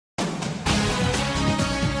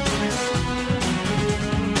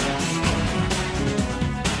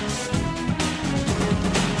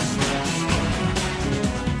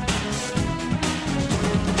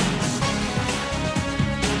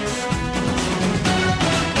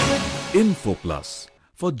Info Plus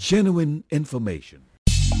for genuine information.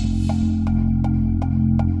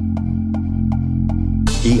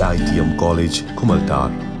 EITM College,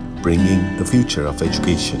 Kumaltar, bringing the future of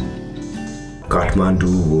education.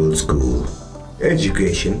 Kathmandu World School,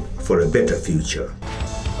 education for a better future.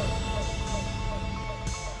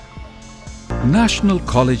 National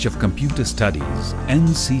College of Computer Studies,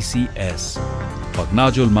 NCCS,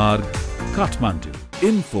 Pagnajul Marg, Kathmandu.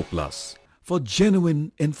 Info Plus for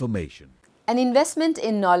genuine information. An investment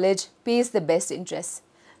in knowledge pays the best interest.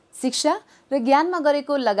 शिक्षा र ज्ञानमा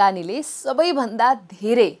गरेको लगानीले सबैभन्दा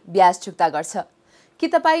धेरै ब्याज चुक्ता गर्छ। के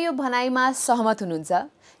तपाईं यो भनाइमा सहमत हुनुहुन्छ?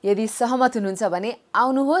 यदि सहमत हुनुहुन्छ भने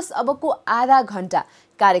आउनुहोस् अबको आधा घण्टा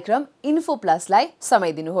कार्यक्रम इन्फो प्लसलाई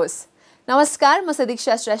समय दिनुहोस्। नमस्कार, म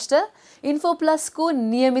सदीक्षा श्रेष्ठ, इन्फो प्लसको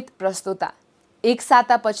नियमित प्रस्तोता। एक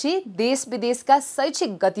सातापछि देश विदेशका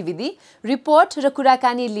शैक्षिक गतिविधि, रिपोर्ट र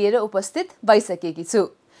कुराकानी लिएर उपस्थित भइसकेकी छु।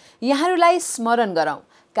 यहाँहरूलाई स्मरण गरौँ,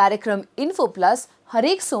 कार्यक्रम इन्फो प्लस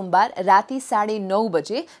हरेक सोमबार राति 9:30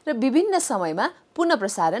 बजे र विभिन्न समयमा पुनः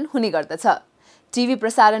प्रसारण हुने गर्दछ। टिभी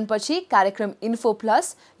प्रसारणपछि कार्यक्रम info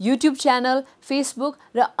plus YouTube channel, Facebook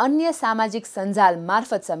र अन्य सामाजिक सञ्जाल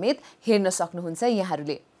मार्फत समेत हेर्न सक्नुहुन्छ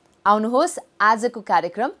यहाँहरूले। आउनुहोस् आजको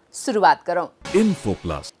कार्यक्रम सुरुवात गरौँ। Info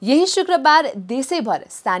plus. यही शुक्रबार देशैभर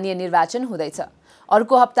स्थानीय निर्वाचन हुँदैछ।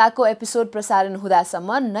 अर्को हप्ताको एपिसोड प्रसारण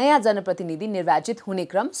हुँदासम्म नयाँ जनप्रतिनिधि निर्वाचित हुने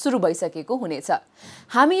क्रम सुरु भइसकेको हुनेछ।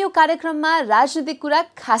 हामी यो कार्यक्रममा राजनीतिक कुरा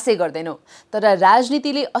खासै गर्दैनौँ, तर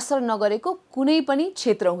राजनीतिले असर नगरेको कुनै पनि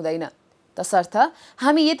क्षेत्र हुँदैन। तसर्थ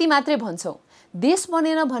हामी यति मात्रै भन्छौँ, देश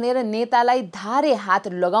बनेन भनेर नेतालाई धारे हात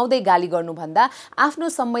लगाउँदै गाली गर्नुभन्दा आफ्नो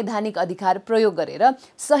संवैधानिक अधिकार प्रयोग गरेर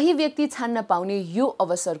सही व्यक्ति छान्न पाउने यो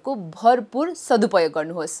अवसरको भरपूर सदुपयोग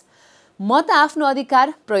गर्नुहोस्। म त आफ्नो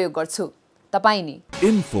अधिकार प्रयोग गर्छु, तपाईं नि।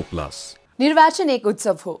 Info plus. निर्वाचन एक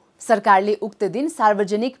उत्सव हो। सरकारले उक्त दिन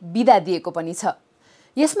सार्वजनिक बिदा दिएको पनि छ।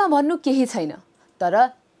 यसमा भन्नु केही छैन, तर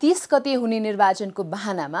 30 गते हुने निर्वाचनको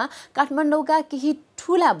बहानामा काठमाडौँका केही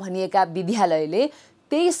ठूला भनिएका विद्यालयले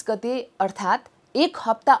 23 गते अर्थात् एक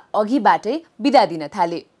हप्ता अघिबाटै बिदा दिन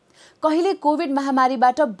थाले। कहिले कोभिड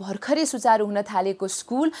महामारीबाट भर्खरै सुचारू हुन थालेको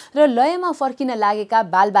स्कुल र लयमा फर्किन लागेका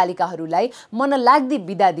बालबालिकाहरूलाई मनलाग्दी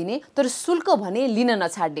बिदा दिने, तर शुल्क भने लिन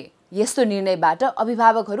नछाड्ने, यस्तो निर्णयबाट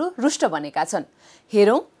अभिभावकहरू रुष्ट बनेका छन्।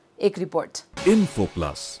 हेरौँ एक रिपोर्ट। Info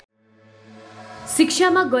plus.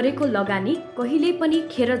 शिक्षामा गरेको लगानी कहिल्यै पनि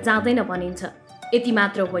खेर जाँदैन भनिन्छ। यति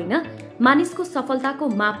मात्र होइन, मानिसको सफलताको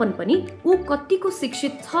मापन पनि ऊ कतिको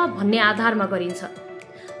शिक्षित छ भन्ने आधारमा गरिन्छ।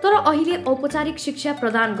 तर अहिले औपचारिक शिक्षा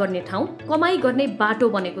प्रदान गर्ने ठाउँ कमाई गर्ने बाटो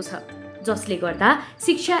बनेको छ, जसले गर्दा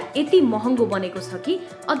शिक्षा यति महँगो बनेको छ कि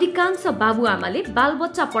अधिकांश बाबुआमाले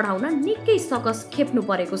बालबच्चा पढाउन निकै सकस खेप्नु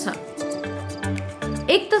परेको छ।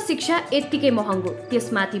 एक त शिक्षा यत्तिकै महँगो,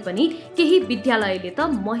 त्यसमाथि पनि केही विद्यालयले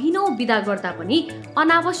त महिनौं बिदा गर्दा पनि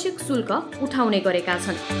अनावश्यक शुल्क उठाउने गरेका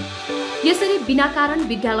छन्। यसरी बिना कारण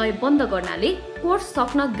विद्यालय बन्द गर्नाले कोर्स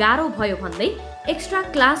सक्न गाह्रो भयो भन्दै एक्स्ट्रा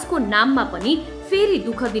क्लासको नाममा पनि फेरि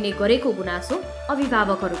दुःख दिने गरेको गुनासो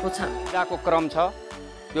अभिभावकहरूको छ। बिदाको क्रम छ,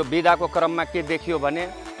 यो बिदाको क्रममा के देखियो भने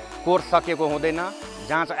कोर्स सकेको हुँदैन,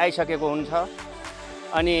 जाँच आइसकेको हुन्छ,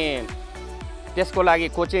 अनि त्यसको लागि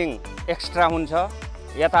कोचिङ एक्स्ट्रा हुन्छ।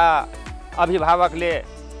 यता अभिभावकले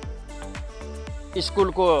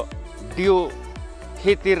स्कुलको ड्यू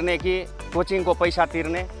फी तिर्ने कि कोचिङको पैसा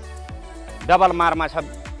तिर्ने, डबल मारमा छ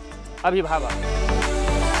अभिभावक।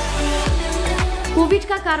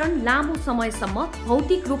 कोभिडका कारण लामो समयसम्म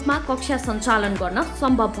भौतिक रूपमा कक्षा सञ्चालन गर्न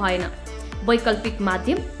सम्भव भएन। वैकल्पिक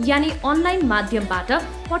माध्यम यानि अनलाइन माध्यमबाट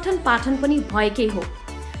पठन पाठन पनि भएकै हो।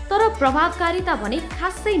 तर प्रभावकारिता भने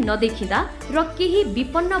खासै नदेखिँदा र केही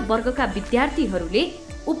विपन्न वर्गका विद्यार्थीहरूले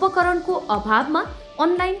उपकरणको अभावमा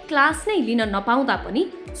अनलाइन क्लास नै लिन नपाउँदा पनि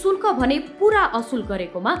शुल्क भने पूरा असुल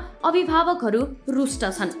गरेकोमा अभिभावकहरू रुष्ट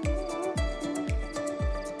छन्।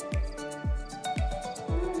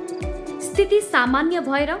 स्थिति सामान्य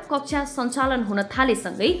भएर कक्षा सञ्चालन हुन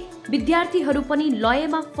थालेसँगै विद्यार्थीहरू पनि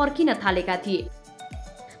लयमा फर्किन थालेका थिए।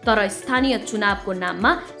 तर स्थानीय चुनावको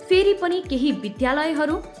नाममा फेरि पनि केही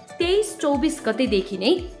विद्यालयहरू 23-24 गतेदेखि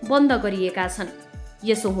नै बन्द गरिएका छन्।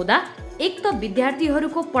 यसो हुँदा एक त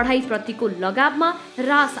विद्यार्थीहरूको पढाइप्रतिको लगावमा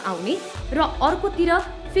ह्रास आउने र अर्कोतिर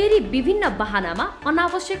फेरि विभिन्न बहानामा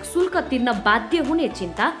अनावश्यक शुल्क तिर्न बाध्य हुने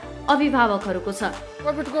चिन्ता अभिभावकहरूको छ।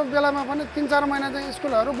 कोभिडको बेलामा पनि 3-4 महिना चाहिँ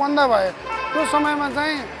स्कुलहरू बन्द भयो। त्यो समयमा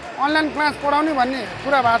चाहिँ अनलाइन क्लास पढाउने भन्ने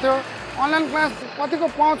कुरा भएको थियो। अनलाइन क्लास कतिको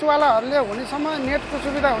पहुँचवालाहरूले हुनेसम्म, नेटको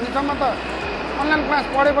सुविधा हुनेसम्म त अनलाइन क्लास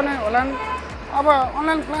पढे पनि होलान्। अब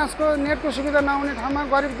अनलाइन क्लासको नेटको सुविधा नहुने ठाउँमा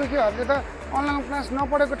गरिब दुखीहरूले त अनलाइन क्लास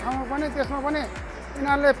नपढेको ठाउँमा पनि त्यसमा पनि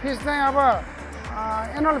यिनीहरूले फिस चाहिँ अब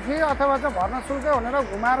एनुअल फी अथवा चाहिँ भर्ना शुल्कै भनेर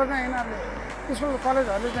घुमाएर चाहिँ यिनीहरूले स्कुल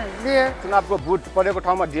कलेजहरूले चाहिँ लिए। चुनावको बुथ परेको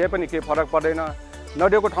ठाउँमा दिए पनि केही फरक पर्दैन,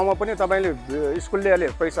 नदिएको ठाउँमा पनि तपाईँले स्कुलले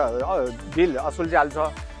पैसा बिल असुल्झिहाल्छ।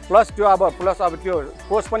 प्लस अब त्यो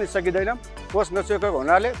कोर्स पनि सकिँदैन। कोर्स नसकेको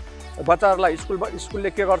हुनाले बच्चाहरूलाई स्कुलले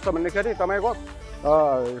के गर्छ भन्दाखेरि तपाईँको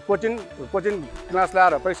कोचिङ क्लास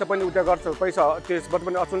ल्याएर पैसा पनि उता गर्छ, पैसा त्यसबाट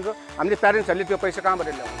पनि असुल्छ। हामीले प्यारेन्ट्सहरूले त्यो पैसा कहाँबाट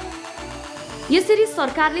ल्याउँछ? यसरी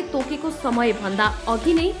सरकारले तोकेको समयभन्दा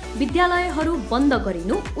अघि नै विद्यालयहरू बन्द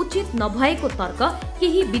गरिनु उचित नभएको तर्क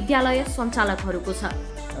केही विद्यालय सञ्चालकहरूको छ।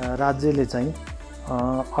 राज्यले चाहिँ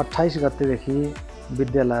 28 गतेदेखि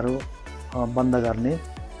विद्यालयहरू बन्द गर्ने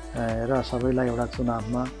र सबैलाई एउटा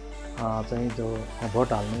चुनावमा चाहिँ जो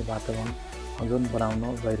भोट हाल्ने वातावरण जुन बनाउन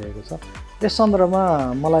गइरहेको छ, यस सन्दर्भमा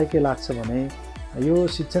मलाई के लाग्छ भने यो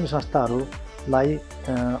शिक्षण संस्थाहरूलाई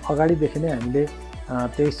अगाडिदेखि नै हामीले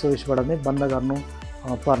 23-24बाट नै बन्द गर्नु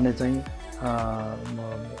पर्ने चाहिँ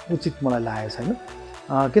उचित मलाई लागेको छैन।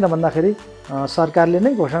 किन भन्दाखेरि सरकारले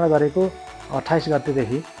नै घोषणा गरेको 28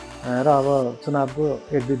 गतेदेखि र अब चुनावको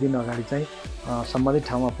 1-2 दिन अगाडि चाहिँ सम्बन्धित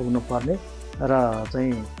ठाउँमा पुग्नुपर्ने र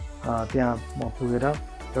चाहिँ त्यहाँ पुगेर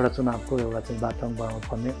एउटा चुनावको एउटा चाहिँ वातावरण बनाउनु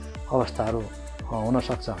पर्ने अवस्थाहरू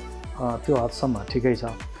हुनसक्छ। त्यो हदसम्म ठिकै छ।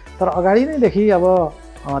 तर अगाडि नैदेखि अब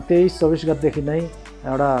 23-24 गतेदेखि नै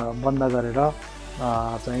एउटा बन्द गरेर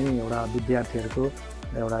चाहिँ एउटा विद्यार्थीहरूको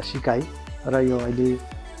एउटा सिकाइ र यो अहिले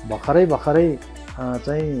भर्खरै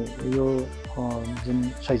चाहिँ यो जुन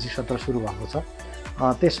शैक्षिक सत्र सुरु भएको छ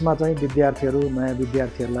त्यसमा चाहिँ नयाँ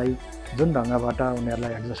विद्यार्थीहरूलाई जुन ढङ्गबाट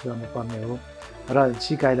उनीहरूलाई एडजस्ट गर्नुपर्ने हो र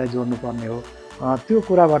सिकाइलाई जोड्नुपर्ने हो, त्यो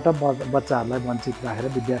कुराबाट बच्चाहरूलाई वञ्चित राखेर,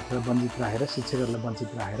 विद्यार्थीहरूलाई वञ्चित राखेर, शिक्षकहरूलाई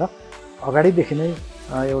वञ्चित राखेर अगाडिदेखि नै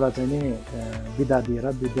एउटा चाहिँ नि बिदा दिएर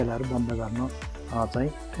विद्यालयहरू बन्द गर्न चाहिँ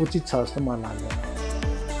उचित छ जस्तो मलाई लाग्दैन।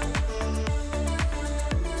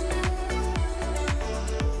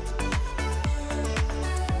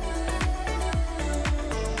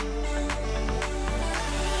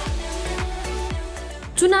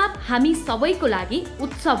 चुनाव हामी सबैको लागि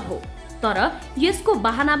उत्सव हो, तर यसको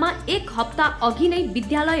बहानामा 1 हप्ता अघि नै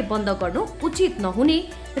विद्यालय बन्द गर्नु उचित नहुने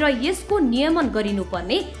र यसको नियमन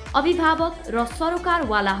गरिनुपर्ने अभिभावक र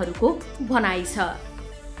सरोकारवालाहरूको भनाइ छ।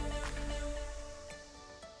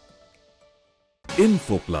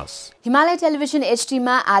 इन्फो प्लस हिमालय टेलिभिजन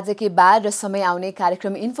एचडीमा आजकै बार र समय आउने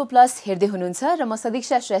कार्यक्रम इन्फो प्लस हेर्दै हुनुहुन्छ र म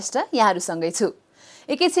सदीक्षा श्रेष्ठ यहाँहरूसँगै छु।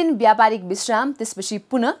 एकैछिन व्यापारिक विश्राम, त्यसपछि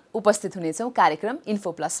पुनः उपस्थित हुनेछौँ कार्यक्रम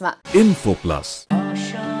इन्फो प्लसमा। Info plus.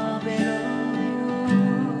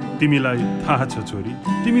 तिमीलाई थाहा छ छोरी,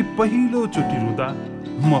 तिमी पहिलो चोटि रुँदा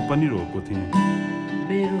म पनि रोएको थिएँ।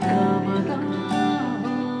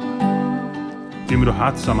 तिम्रो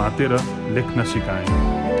हात समातेर लेख्न सिकाएँ।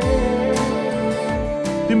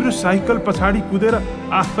 तिम्रो साइकल पछाडि कुदेर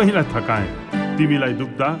आफैलाई थकाएँ। तिमीलाई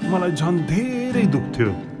दुख्दा मलाई झन् धेरै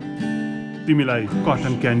दुख्थ्यो। तिमीलाई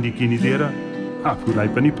कटन क्यान्डी किनिदिएर आफूलाई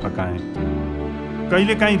पनि फकाएँ।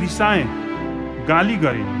 कहिलेकाहीँ रिसाएँ, गाली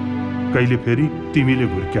गरेँ, कहिले फेरि तिमीले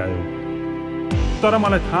घुर्क्यायो। तर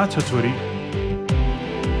मलाई थाहा छ छोरी,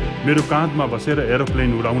 मेरो काँधमा बसेर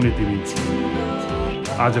एरोप्लेन उडाउने तिमी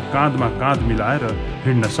आज काँधमा काँध मिलाएर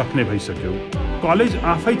हिँड्न सक्ने भइसक्यौ। कलेज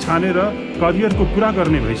आफै छानेर करियरको कुरा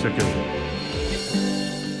गर्ने भइसक्यौ।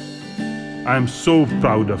 I am so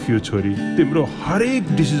proud of you छोरी। तिम्रो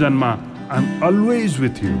हरेक डिसिजनमा I am always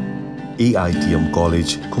with you. AITM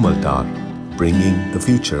College, Kumaltar, bringing the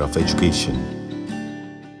future of education.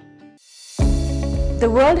 The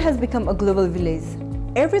world has become a global village.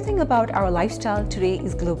 Everything about our lifestyle today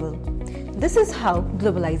is global. This is how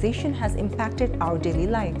globalization has impacted our daily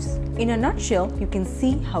lives. In a nutshell, you can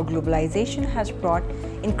see how globalization has brought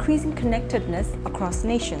increasing connectedness across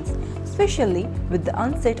nations, especially with the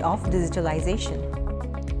onset of digitalization.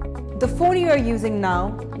 The phone you are using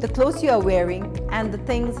now, the clothes you are wearing, and the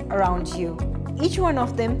things around you, each one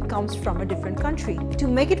of them comes from a different country. To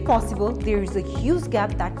make it possible, there is a huge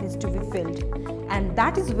gap that needs to be filled, and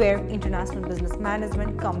that is where international business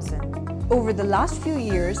management comes in. Over the last few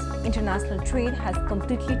years, international trade has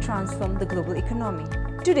completely transformed the global economy.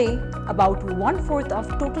 Today, about 1/4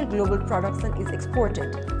 of total global production is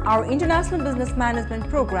exported. Our international business management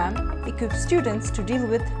program equips students to deal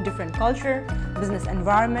with different culture, business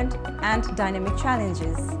environment, and dynamic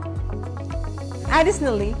challenges.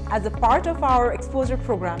 Additionally, as a part of our exposure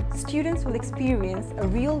program, students will experience a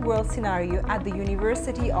real-world scenario at the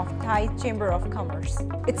University of Thai Chamber of Commerce.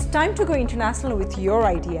 It's time to go international with your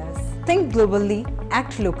ideas. Think globally,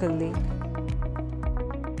 act locally.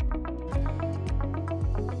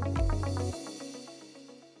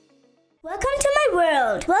 Welcome to my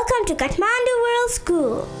world. Welcome to Kathmandu World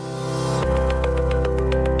School.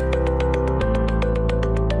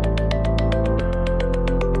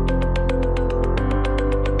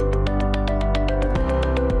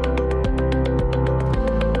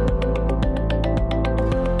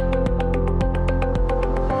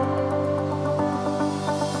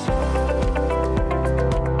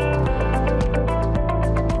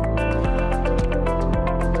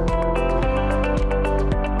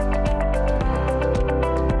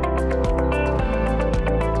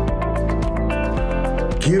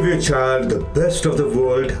 Give your child the best of the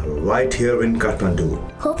world right here in Kathmandu.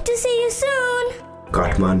 Hope to see you soon.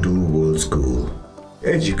 Kathmandu World School.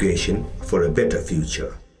 Education for a better future.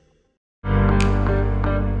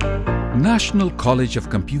 National College of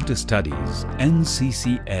Computer Studies,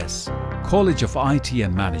 NCCS, College of IT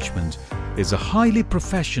and Management, is a highly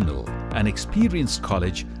professional and experienced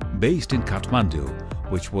college based in Kathmandu,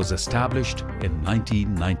 which was established in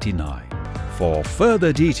 1999. For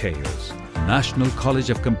further details, National College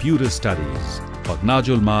of Computer Studies,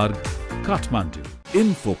 Pagnajul Marg, Kathmandu.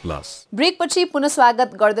 Info Plus. Break पछि पुनः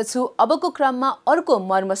स्वागत गर्दछु। अबको क्रममा अर्को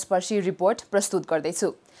मर्मस्पर्शी report प्रस्तुत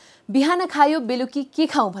गर्दैछु। बिहान खायो बेलुकी के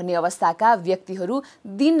खाउँ भन्ने अवस्थाका व्यक्तिहरू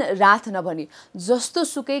दिन रात नभनी जस्तो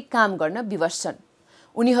सुकै काम गर्न विवश छन्।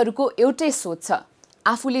 उनीहरूको एउटै सोच छ,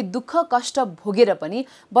 आफूले दुःख कष्ट भोगेर पनि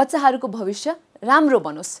बच्चाहरूको भविष्य राम्रो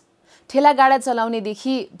बनोस्। ठेलागाडा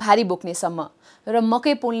चलाउनेदेखि भारी बोक्नेसम्म र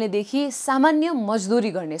मकै पोल्नेदेखि सामान्य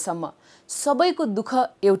मजदुरी गर्नेसम्म सबैको दुःख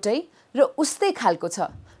एउटै र उस्तै खालको छ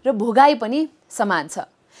र भोगाई पनि समान छ।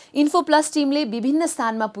 इन्फो प्लस टिमले विभिन्न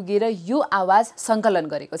स्थानमा पुगेर यो आवाज सङ्कलन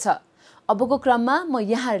गरेको छ। अबको क्रममा म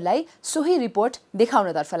यहाँहरूलाई सोही रिपोर्ट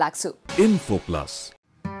देखाउनतर्फ लाग्छु। Info plus.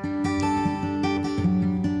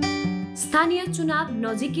 स्थानीय चुनाव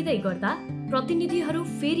नजिकिँदै गर्दा प्रतिनिधिहरू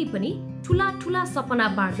फेरि पनि ठूला ठूला सपना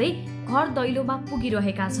बाँड्दै घर दैलोमा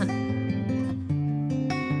पुगिरहेका छन्।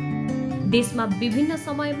 देशमा विभिन्न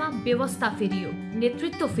समयमा व्यवस्था फेरियो,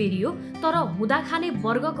 नेतृत्व फेरियो, तर हुँदा खाने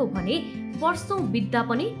वर्गको भने वर्षौं बित्दा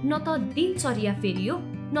पनि न त दिनचर्या फेरियो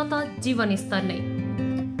न त जीवनस्तर नै।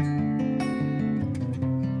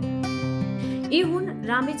 यी हुन्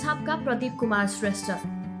रामेछापका प्रदीप कुमार श्रेष्ठ।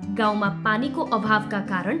 गाउँमा पानीको अभावका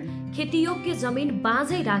कारण खेतीयोग्य जमिन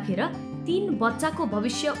बाँझै राखेर 3 बच्चाको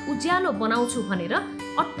भविष्य उज्यालो बनाउँछु भनेर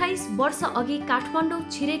 28 वर्ष अघि काठमाडौँ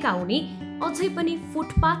छिरेका उनी अझै पनि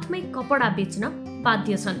फुटपाथमै कपडा बेच्न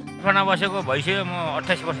बाध्य छन्। बसेको भइसक्यो, म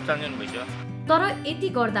 28 वर्ष चान्जन भइसक्यो। तर यति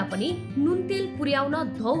गर्दा पनि नुन तेल पुर्याउन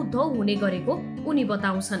धौ धौ हुने गरेको उनी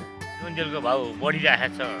बताउँछन्। नुन तेलको भाउ बढिरहेको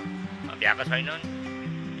छ, भ्याएको छैन,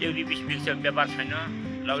 एउटी बिस व्यापार छैन,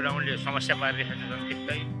 लकडाउनले समस्या पारिरहेको छ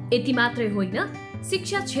ठिकै। यति मात्रै होइन,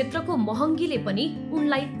 शिक्षा क्षेत्रको महँगीले पनि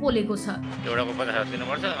उनलाई पोलेको छ। एउटाको 50,000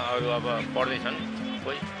 दिनुपर्छ, अरू अब पढ्दैछन्,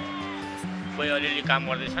 कोही अलिअलि काम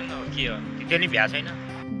गर्दैछन्, के हो त्यो नि भ्या छैन।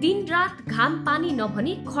 दिन रात घाम पानी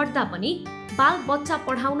नभनी खट्दा पनि बाल बच्चा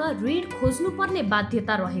पढाउन ऋण खोज्नुपर्ने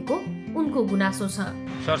बाध्यता रहेको उनको गुनासो छ।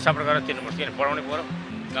 सरसापट गरेर तिर्नुपर्छ, किन पढाउनै पर्यो।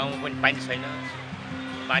 गाउँमा पनि पानी छैन,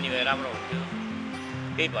 पानी भए राम्रो हुन्थ्यो।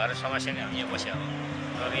 त्यही भएर समस्या नै यहाँ बस्या हो,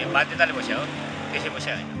 यहाँ बाध्यताले बस्या हो, त्यसै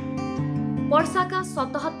बस्या होइन। वर्षाका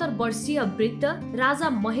 77 वर्षीय वृद्ध राजा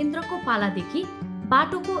महेन्द्रको पालादेखि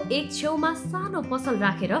बाटोको एक छेउमा सानो पसल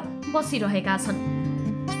राखेर बसिरहेका छन्।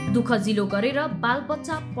 दुःख जिलो गरेर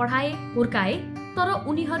बालबच्चा पढाए हुर्काए, तर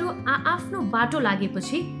उनीहरू आफ्नो बाटो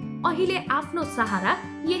लागेपछि अहिले आफ्नो सहारा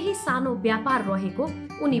यही सानो व्यापार रहेको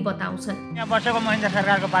उनी बताउँछन्। यहाँ बसेको महेन्द्र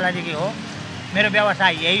सरकारको पालादेखि हो, मेरो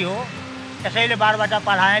व्यवसाय यही हो। त्यसैले बालबच्चा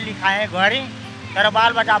पढाएँ लिखाएँ गरेँ, तर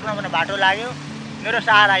बालबच्चा आफ्नो बाटो लाग्यो। मेरो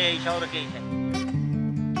सहारा यही छ, अरू केही छैन।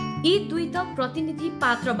 यी दुई त प्रतिनिधि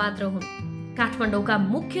पात्र मात्र हुन्। काठमाडौँका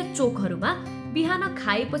मुख्य चोकहरूमा बिहान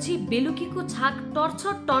खाएपछि बेलुकीको छाक टर्छ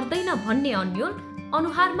टर्दैन भन्ने अन्यल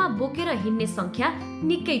अनुहारमा बोकेर हिँड्ने संख्या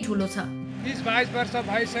निकै ठुलो छ। 20-22 वर्ष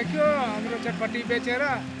भइसक्यो हाम्रो चटपटी बेचेर,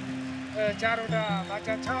 4वटा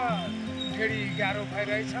बच्चा छ, ढेडी गाह्रो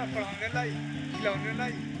भइरहेछ पढाउनेलाई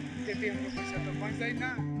खिलाउनेलाई, त्यति हाम्रो पैसा त बन्दैन।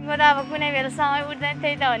 म त अब कुनै बेला समय उठ्दैन,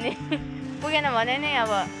 त्यही त हो नि। पुगेन भने नि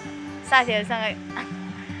अब साथीहरूसँग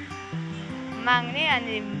माग्ने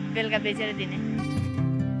अनि बेलुका बेचेर दिने।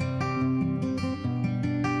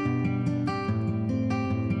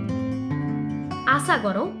 आशा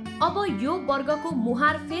गरौँ अब यो वर्गको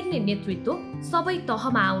मुहार फेर्ने नेतृत्व सबै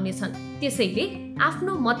तहमा आउनेछन्। त्यसैले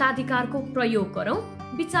आफ्नो मताधिकारको प्रयोग गरौँ,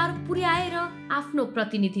 विचार पुर्याएर आफ्नो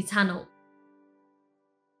प्रतिनिधि छानौँ।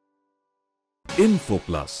 Info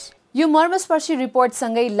plus. यो मर्मस्पर्शी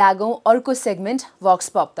रिपोर्टसँगै लागौँ अर्को सेगमेन्ट वक्स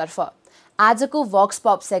पप तर्फ। आजको वक्स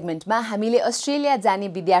पप सेगमेन्टमा हामीले अस्ट्रेलिया जाने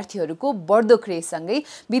विद्यार्थीहरूको बढ्दो क्रेजसँगै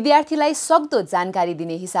विद्यार्थीलाई सक्दो जानकारी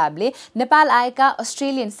दिने हिसाबले नेपाल आएका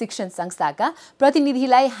अस्ट्रेलियन शिक्षण संस्थाका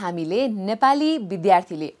प्रतिनिधिलाई हामीले नेपाली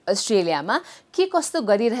विद्यार्थीले अस्ट्रेलियामा के कस्तो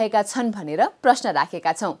गरिरहेका छन् भनेर प्रश्न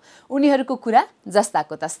राखेका छौँ। उनीहरूको कुरा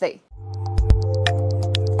जस्ताको तस्तै।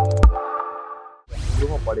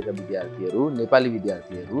 पढेका विद्यार्थीहरू, नेपाली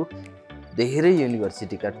विद्यार्थीहरू धेरै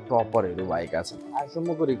युनिभर्सिटीका टपरहरू भएका छन्।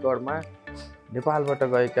 आजसम्मको रेकर्डमा नेपालबाट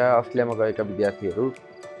गएका, अस्ट्रेलियामा गएका विद्यार्थीहरू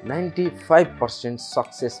 95%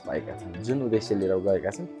 सक्सेस भएका छन् जुन उद्देश्य लिएर गएका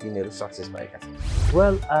छन् तिनीहरू सक्सेस भएका छन्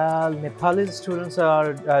Well, Nepali students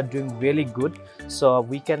are doing really good. So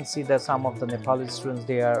we can see that some of the Nepali students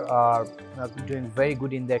are doing very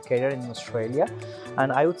good in their career in Australia,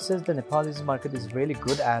 and I would say the Nepalese market is really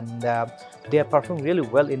good, and they are performing really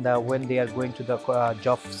well in the when they are going to the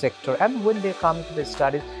job sector, and when they come to the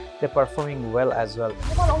studies, they're performing well as well.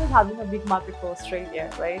 Nepal always has been a big market for Australia,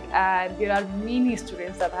 right? And there are many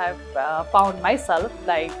students that I have found myself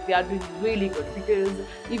like they are doing really good, because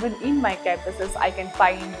even in my campuses, I can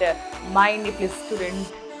find my Nepalese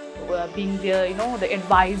student being the the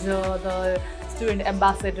advisor, the student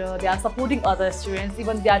ambassador. They are supporting other students,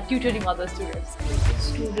 even they are tutoring other students.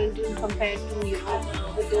 Student compared to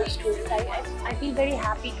with those students, I feel very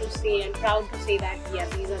happy to say and proud to say that yeah,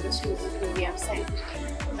 these are the students who we have sent.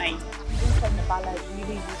 Students from Nepal are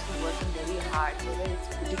really used to working very hard, whether it's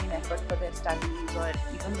putting in effort for their studies or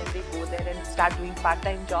even when they go there and start doing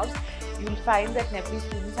part-time jobs, you'll find that Nepalese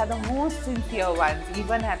students are the most sincere ones,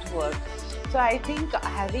 even at work. So I think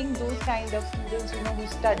having those kind of students, who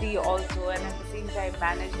study also and at the same time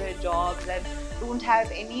manage their jobs and don't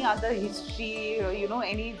have any other history,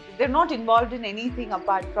 they're not involved in anything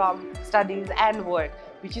apart from studies and work,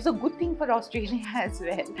 which is a good thing for Australia as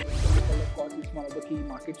well. Is one of the key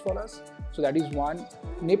markets for us. So that is one.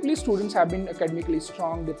 Nepalese students have been academically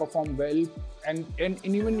strong, they perform well, and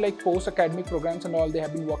even like post-academic programs and all, they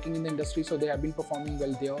have been working in the industry, so they have been performing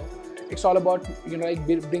well there. It's all about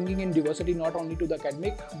bringing in diversity not only to the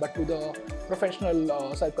academic but to the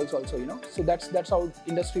professional circles also. So that's how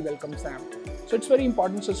industry welcomes them. So it's very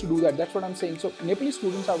important just to do that. That's what I'm saying. So Nepalese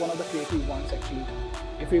students are one of the creative ones actually.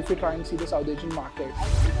 If we try and see the South Asian market. I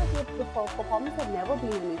think that the performance has never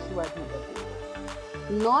been an issue at UW.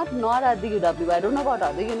 Not at the UW. I don't know about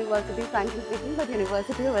other universities, frankly speaking, but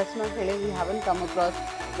University of Western Australia, we haven't come across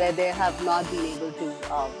where they have not been able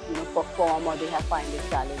to perform or they have found it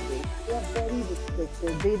challenging. They are very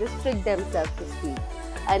restricted. They restrict themselves to speak.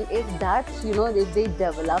 And if that's, if they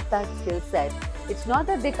develop that skill set, it's not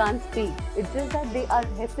that they can't speak, it's just that they are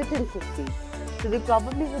hesitant to speak. So they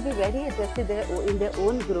probably will be very interested in their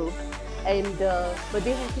own group, and but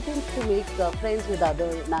they hesitate to make friends with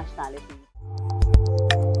other nationalities.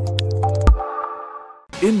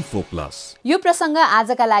 Info Plus. यो प्रसङ्ग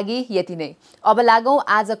आजका लागि यति नै। अब लागौं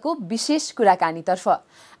आजको विशेष कुराकानीतर्फ।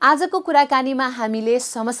 आजको कुराकानीमा हामीले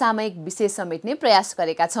समसामयिक विषय समेट्ने प्रयास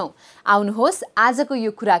गरेका छौं। आउनुहोस् आजको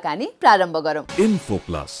यो कुराकानी प्रारम्भ गरौं। Info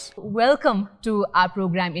Plus. Welcome to our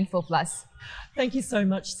program Info Plus. Thank you so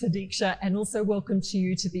much, Sadiksha, and also welcome to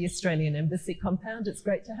you to the Australian Embassy compound. It's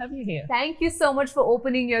great to have you here. Thank you so much for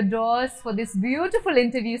opening your doors for this beautiful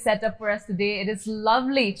interview set up for us today. It is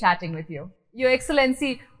lovely chatting with you. Your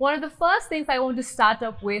Excellency, one of the first things I want to start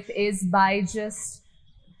up with is by just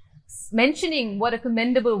mentioning what a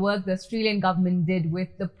commendable work the Australian government did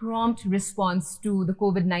with the prompt response to the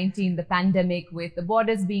COVID-19, the pandemic, with the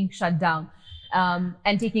borders being shut down.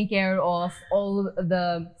 And taking care of all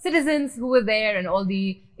the citizens who were there and all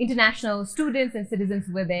the international students and citizens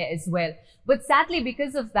who were there as well. But sadly,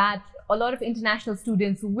 because of that, a lot of international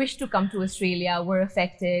students who wished to come to Australia were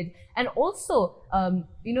affected. And also,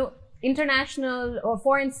 international or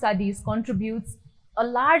foreign studies contributes a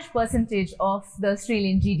large percentage of the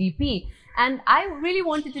Australian GDP. And I really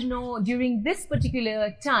wanted to know during this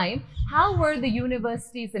particular time, how were the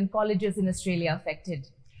universities and colleges in Australia affected?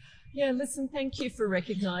 Yeah, listen, thank you for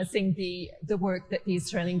recognising the work that the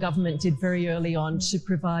Australian government did very early on to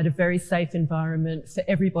provide a very safe environment for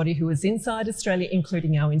everybody who was inside Australia,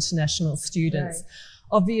 including our international students.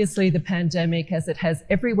 Right. Obviously, the pandemic, as it has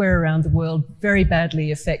everywhere around the world, very badly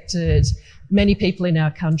affected many people in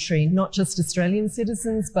our country, not just Australian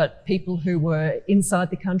citizens, but people who were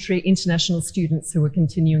inside the country, international students who were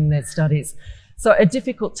continuing their studies. So a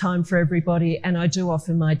difficult time for everybody, and I do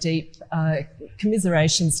offer my deep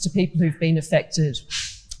commiserations to people who've been affected.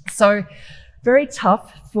 So very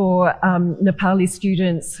tough for Nepali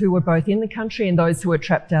students who were both in the country and those who were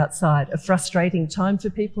trapped outside. A frustrating time for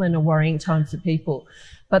people and a worrying time for people.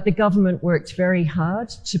 But the government worked very hard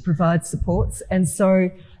to provide supports, and so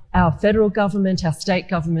our federal government, our state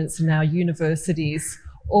governments and our universities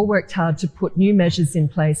all worked hard to put new measures in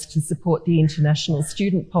place to support the international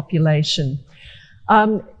student population.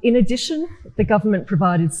 In addition, the government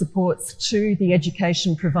provided supports to the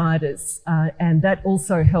education providers, and that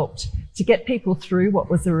also helped to get people through what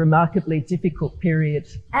was a remarkably difficult period.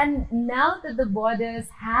 And now that the borders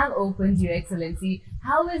have opened, Your Excellency,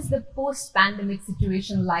 how is the post-pandemic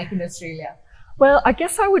situation like in Australia? Well, I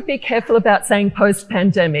guess I would be careful about saying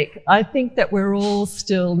post-pandemic. I think that we're all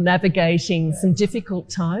still navigating some difficult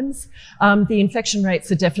times. The infection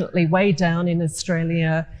rates are definitely way down in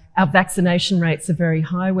Australia. Our vaccination rates are very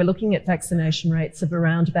high. We're looking at vaccination rates of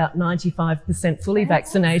around about 95% fully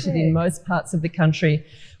vaccinated in most parts of the country,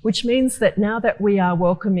 which means that now that we are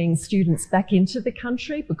welcoming students back into the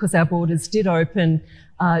country, because our borders did open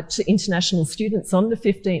to international students on the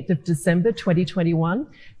 15th of December 2021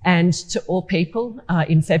 and to all people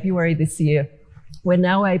in February this year, we're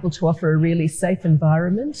now able to offer a really safe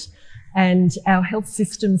environment. And our health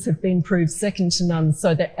systems have been proved second to none,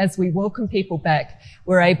 so that as we welcome people back,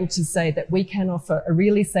 we're able to say that we can offer a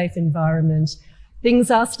really safe environment.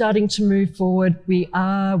 Things are starting to move forward. We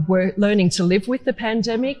are learning to live with the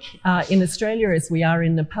pandemic in Australia as we are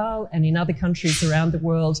in Nepal and in other countries around the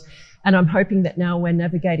world. And I'm hoping that now we're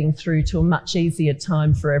navigating through to a much easier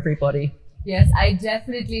time for everybody. Yes, I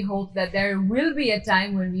definitely hope that there will be a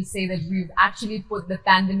time when we say that we've actually put the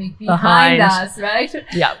pandemic behind us, right?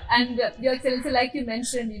 Yeah. And Your Excellency, like you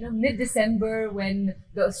mentioned, mid-December when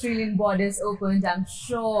the Australian borders opened, I'm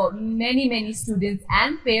sure many students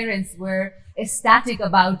and parents were ecstatic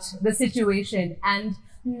about the situation. And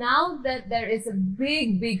now that there is a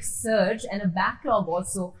big surge and a backlog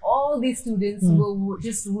also, all these students were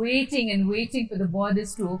just waiting for the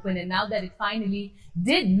borders to open. And now that it finally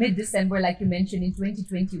did mid-December, like you mentioned, in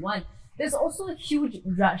 2021, there's also a huge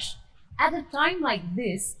rush. At a time like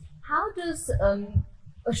this, how does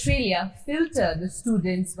Australia filter the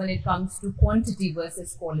students when it comes to quantity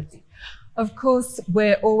versus quality? Of course,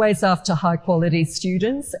 we're always after high quality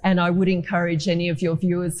students, and I would encourage any of your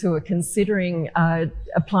viewers who are considering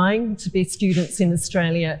applying to be students in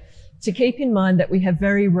Australia to keep in mind that we have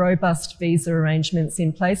very robust visa arrangements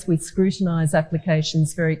in place. We scrutinise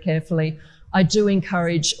applications very carefully. I do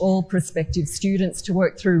encourage all prospective students to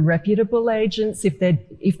work through reputable agents if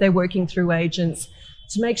they're working through agents,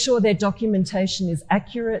 to make sure their documentation is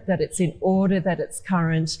accurate, that it's in order, that it's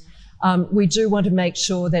current. We do want to make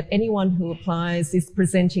sure that anyone who applies is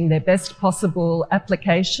presenting their best possible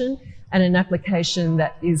application, and an application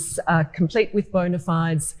that is complete with bona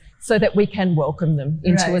fides, so that we can welcome them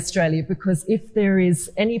into Australia. Because if there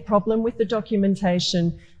is any problem with the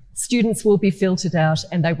documentation, students will be filtered out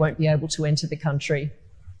and they won't be able to enter the country.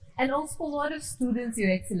 And also a lot of students,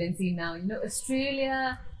 Your Excellency, now,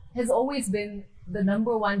 Australia has always been the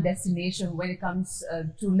 #1 destination when it comes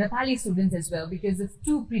to Nepali students as well, because of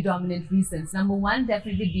two predominant reasons. #1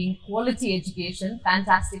 definitely being quality education,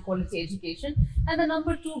 fantastic quality education, and the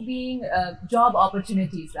 #2 being job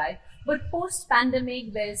opportunities, right? But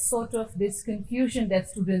post-pandemic, there's sort of this confusion that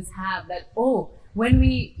students have that, when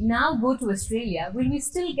we now go to Australia, will we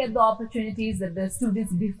still get the opportunities that the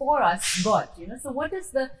students before us got? So what is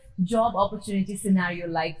the job opportunity scenario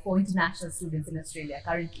like for international students in Australia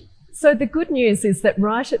currently? So the good news is that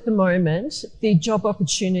right at the moment, the job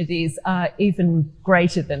opportunities are even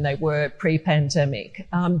greater than they were pre-pandemic.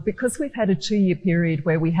 Because we've had a 2-year period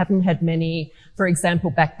where we haven't had many, for example,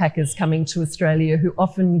 backpackers coming to Australia who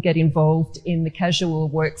often get involved in the casual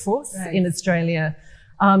workforce in Australia.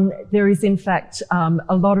 There is, in fact,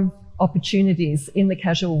 a lot of opportunities in the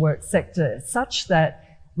casual work sector, such that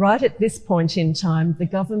right at this point in time, the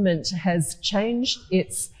government has changed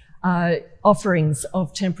its offerings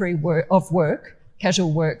of temporary work,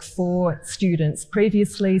 casual work for students.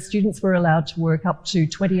 Previously, students were allowed to work up to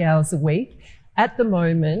 20 hours a week. At the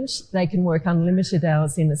moment, they can work unlimited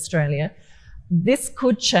hours in Australia. This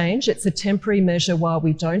could change. It's a temporary measure while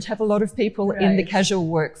we don't have a lot of people in the casual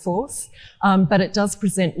workforce, but it does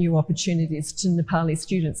present new opportunities to Nepali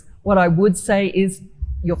students. What I would say is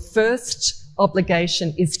your first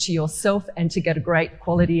obligation is to yourself and to get a great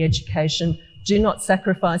quality education. Do not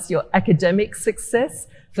sacrifice your academic success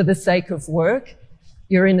for the sake of work.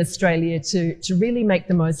 You're in Australia to really make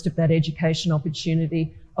the most of that education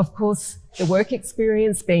opportunity. Of course, the work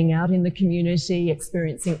experience, being out in the community,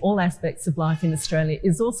 experiencing all aspects of life in Australia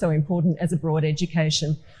is also important as a broad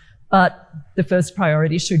education. But the first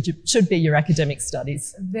priority should be your academic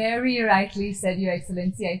studies. Very rightly said, Your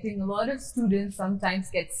Excellency. I think a lot of students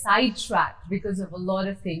sometimes get sidetracked because of a lot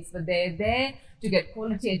of things, but they're there to get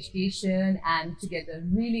quality education and to get a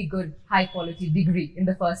really good high quality degree in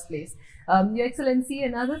the first place. Your Excellency,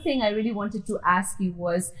 another thing I really wanted to ask you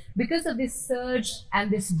was, because of this surge and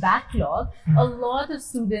this backlog, a lot of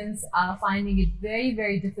students are finding it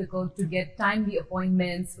very difficult to get timely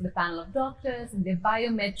appointments for the panel of doctors and their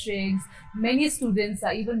biometrics. Many students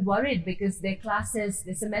are even worried because their classes,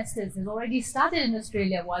 their semesters has already started in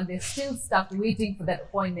Australia while they're still stuck waiting for that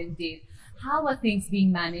appointment date. How are things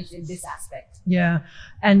being managed in this aspect? Yeah,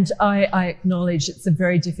 and I acknowledge it's a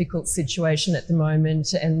very difficult situation at the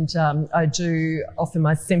moment, and I do offer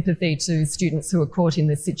my sympathy to students who are caught in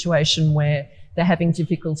this situation where they're having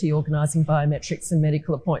difficulty organising biometrics and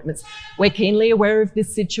medical appointments. We're keenly aware of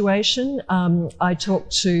this situation. I talk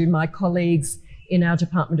to my colleagues in our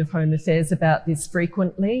Department of Home Affairs about this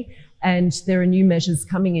frequently, and there are new measures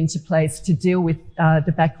coming into place to deal with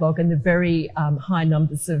the backlog and the very high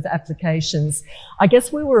numbers of applications. I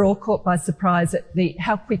guess we were all caught by surprise at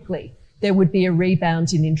how quickly there would be a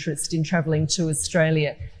rebound in interest in travelling to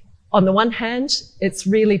Australia. On the one hand, it's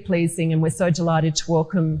really pleasing, and we're so delighted to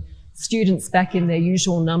welcome students back in their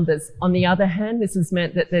usual numbers. On the other hand, this has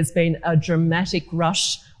meant that there's been a dramatic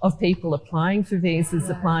rush of people applying for visas,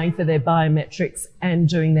 applying for their biometrics and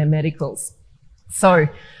doing their medicals. So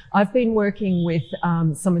I've been working with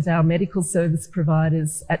some of our medical service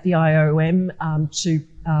providers at the IOM to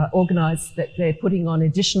organise that they're putting on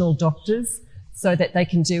additional doctors so that they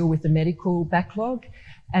can deal with the medical backlog.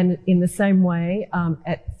 And in the same way,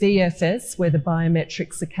 at VFS, where the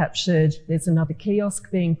biometrics are captured, there's another kiosk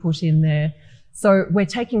being put in there. So we're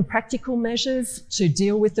taking practical measures to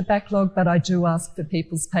deal with the backlog, but I do ask for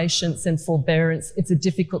people's patience and forbearance. It's a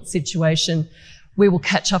difficult situation. We will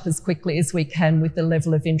catch up as quickly as we can with the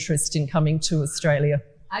level of interest in coming to Australia.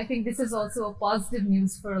 I think this is also a positive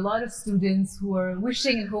news for a lot of students who are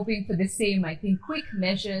wishing and hoping for the same, I think, quick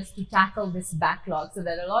measures to tackle this backlog so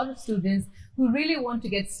that a lot of students who really want to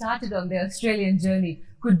get started on their Australian journey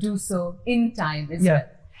could do so in time as well.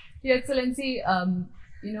 Your Excellency,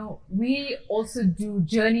 you know, we also do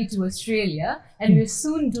Journey to Australia, and we're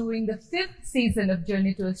soon doing the 5th season of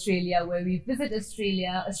Journey to Australia, where we visit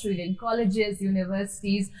Australia, Australian colleges,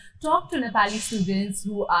 universities, talk to Nepali students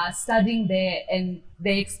who are studying there and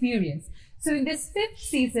their experience. So in this 5th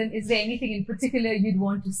season, is there anything in particular you'd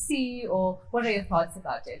want to see, or what are your thoughts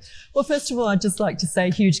about it? Well, first of all, I'd just like to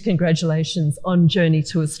say huge congratulations on Journey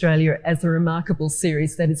to Australia as a remarkable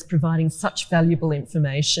series that is providing such valuable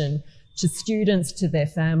information to students, to their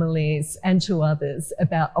families, and to others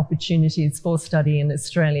about opportunities for study in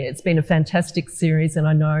Australia. It's been a fantastic series, and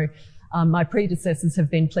I know my predecessors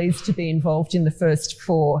have been pleased to be involved in the first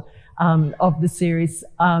 4 of the series.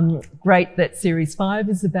 Great that Series 5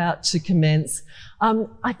 is about to commence.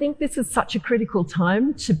 I think this is such a critical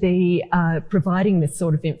time to be providing this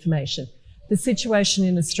sort of information. The situation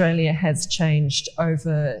in Australia has changed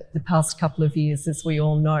over the past couple of years, as we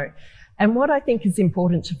all know. And what I think is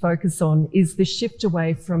important to focus on is the shift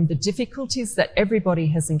away from the difficulties that everybody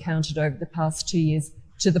has encountered over the past 2 years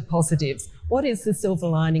to the positives. What is the silver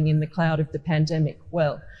lining in the cloud of the pandemic?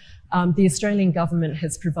 Well, the Australian government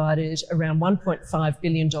has provided around $1.5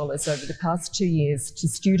 billion over the past 2 years to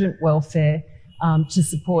student welfare to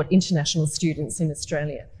support international students in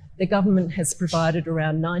Australia. The government has provided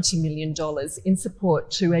around $90 million in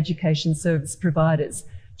support to education service providers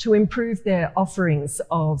to improve their offerings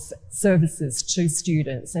of services to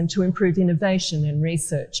students and to improve innovation and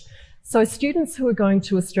research. So students who are going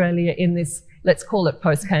to Australia in this, let's call it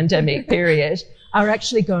post-pandemic period, are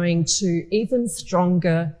actually going to even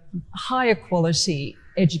stronger, higher quality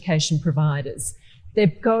education providers. They're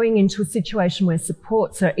going into a situation where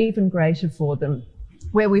supports are even greater for them,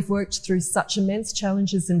 where we've worked through such immense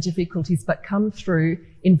challenges and difficulties, but come through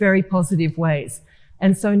in very positive ways.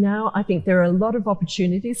 And so now I think there are a lot of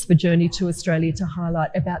opportunities for Journey to Australia to highlight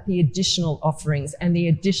about the additional offerings and the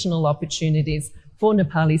additional opportunities for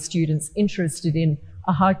Nepali students interested in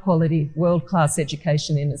a high quality, world-class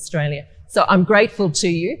education in Australia. So I'm grateful to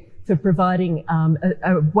you for providing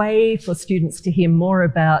a way for students to hear more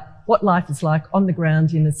about what life is like on the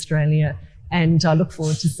ground in Australia. And I look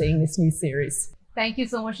forward to seeing this new series. Thank you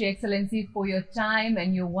so much, Your Excellency, for your time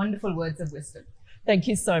and your wonderful words of wisdom. Thank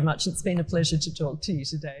you so much. It's been a pleasure to talk to you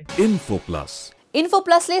today. InfoPlus.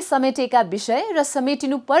 इन्फोप्लसले समेटेका विषय र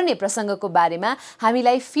समेटिनु पर्ने प्रसङ्गको बारेमा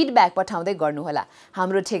हामीलाई feedback पठाउँदै गर्नुहोला।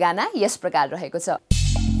 हाम्रो ठेगाना yes प्रकार रहेको छ।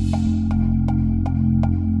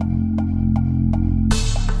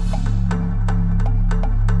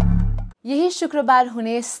 यही शुक्रबार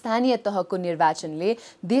हुने स्थानीय तहको निर्वाचनले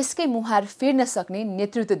देशकै मुहार फेर्न सक्ने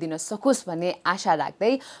नेतृत्व दिन सकोस् भन्ने आशा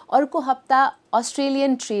राख्दै अर्को हप्ता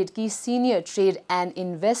Australian ट्रेडकी senior trade end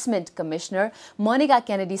investment commissioner Monika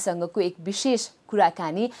केनेडीसँगको एक विशेष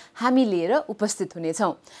कुराकानी हामी लिएर उपस्थित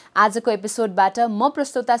हुनेछौँ। आजको एपिसोडबाट म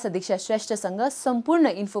प्रस्तोता सदीक्षा श्रेष्ठसँग सम्पूर्ण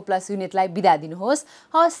इन्फोप्लस युनिटलाई बिदा दिनुहोस्।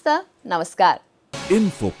 हवस् त, नमस्कार।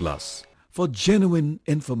 InfoPlus, for genuine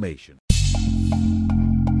information.